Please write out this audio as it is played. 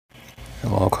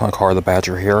Hello, Concar the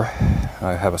Badger here.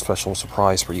 I have a special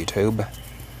surprise for YouTube.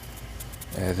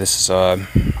 This is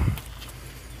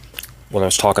what I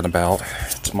was talking about.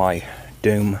 It's my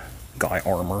Doom Guy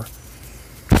armor.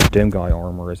 Doom Guy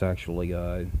armor is actually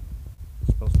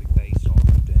supposed to be based off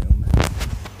of Doom.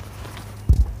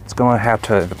 It's gonna have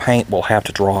to, the paint will have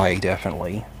to dry,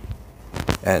 definitely.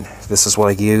 And this is what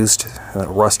I used,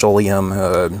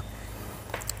 Rust-Oleum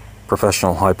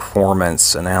professional high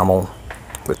performance enamel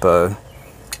with a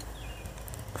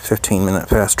 15-minute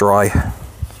fast dry.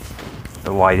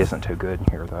 The light isn't too good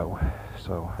here though,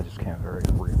 so I just can't really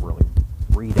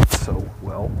read it so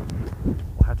well. We'll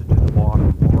have to do the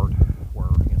bottom part where,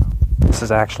 you know, this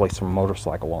is actually some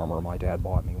motorcycle armor my dad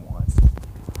bought me once.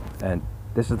 And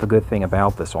this is the good thing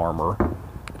about this armor.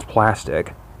 It's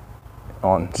plastic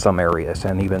on some areas,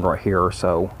 and even right here,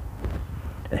 so,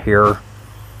 and here,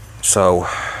 so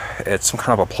it's some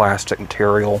kind of a plastic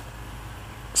material.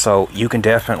 So you can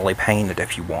definitely paint it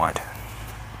if you want.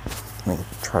 Let me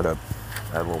try to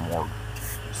add a little more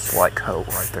slight coat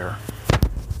right there.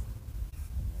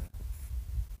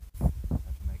 Have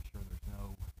to make sure there's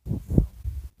no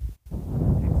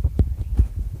and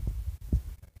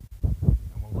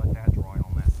we'll let that dry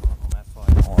on that side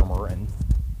of the armor and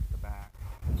the back.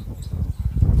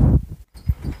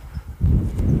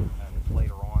 And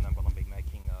later on I'm going to be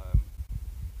making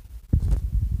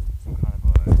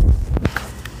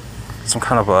some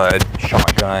kind of a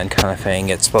shotgun kind of thing.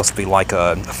 It's supposed to be like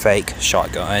a fake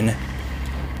shotgun.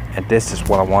 And this is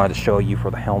what I wanted to show you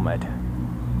for the helmet.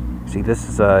 See, this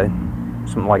is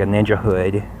something like a ninja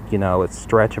hood. You know, it's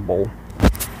stretchable.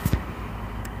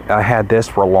 I had this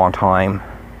for a long time.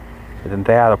 And then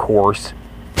that, of course,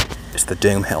 is the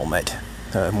Doom helmet.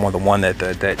 The one that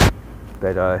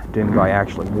Doom Guy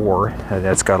actually wore.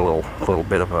 That's got a little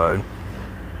bit of a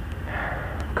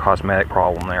cosmetic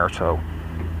problem there, so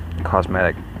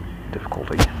cosmetic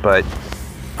difficulty. But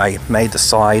I made the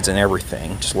sides and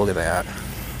everything. Just look at that.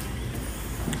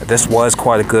 This was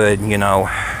quite a good, you know,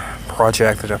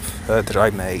 project that I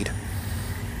made.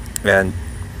 And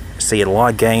see, in a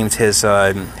lot of games, his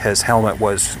helmet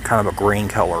was kind of a green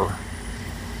color,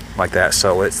 like that.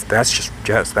 So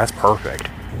that's perfect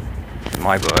in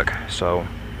my book. So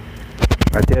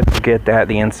I did forget that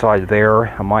the inside there.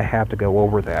 I might have to go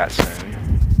over that soon.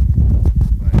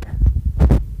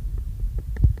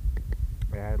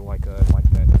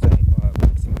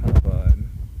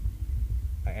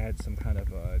 Some kind of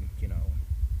you know,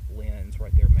 lens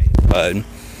right there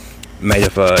made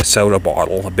of a soda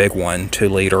bottle, a big one, 2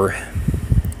 liter.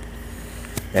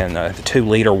 And the 2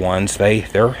 liter ones,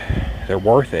 they're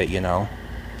worth it, you know.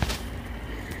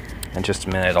 In just a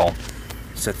minute, I'll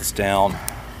set this down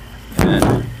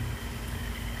and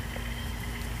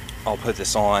I'll put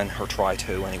this on, or try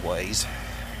to anyways.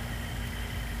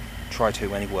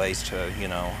 To, you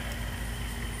know.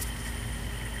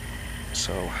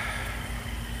 So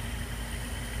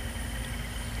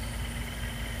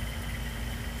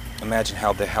imagine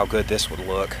how good this would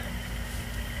look,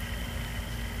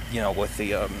 you know, with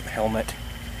the helmet.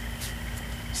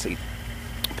 See,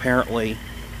 apparently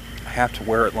I have to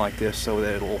wear it like this so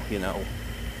that it'll, you know,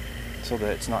 so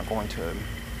that it's not going to,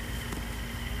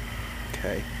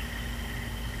 okay,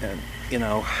 and, you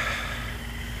know,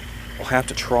 I'll have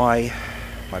to try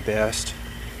my best.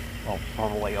 I'll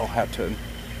have to,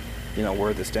 you know,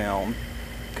 wear this down,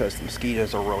 because the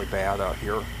mosquitoes are really bad out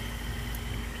here.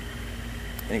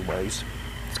 Anyways,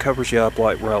 this covers you up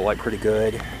like pretty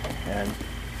good, and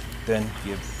then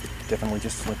you definitely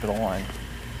just slip it on.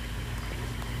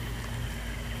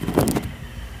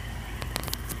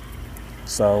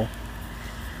 So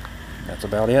that's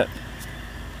about it.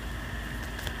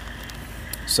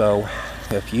 So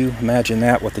if you imagine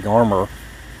that with the armor,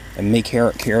 and me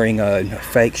carrying a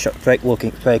fake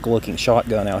looking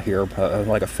shotgun out here,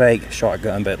 like a fake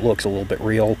shotgun, but it looks a little bit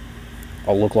real.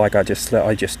 I'll look like I just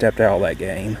stepped out of that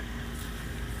game.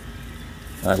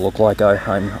 I look like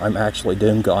I'm actually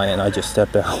Doom Guy and I just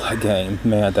stepped out of that game.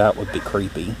 Man, that would be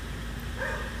creepy.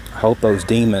 I hope those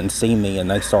demons see me and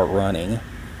they start running.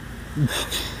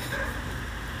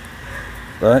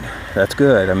 But that's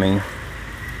good. I mean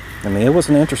it was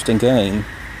an interesting game.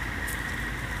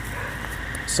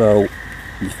 So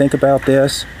you think about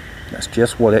this, that's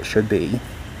just what it should be.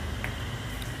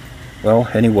 Well,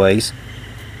 anyways,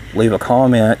 leave a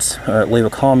comment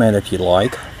if you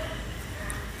like.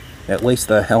 At least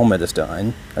the helmet is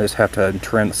done. I just have to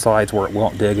trim the sides where it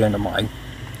won't dig into my,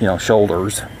 you know,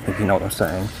 shoulders, if you know what I'm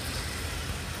saying.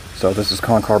 So this is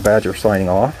Concar Badger signing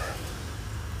off.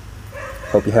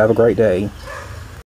 Hope you have a great day.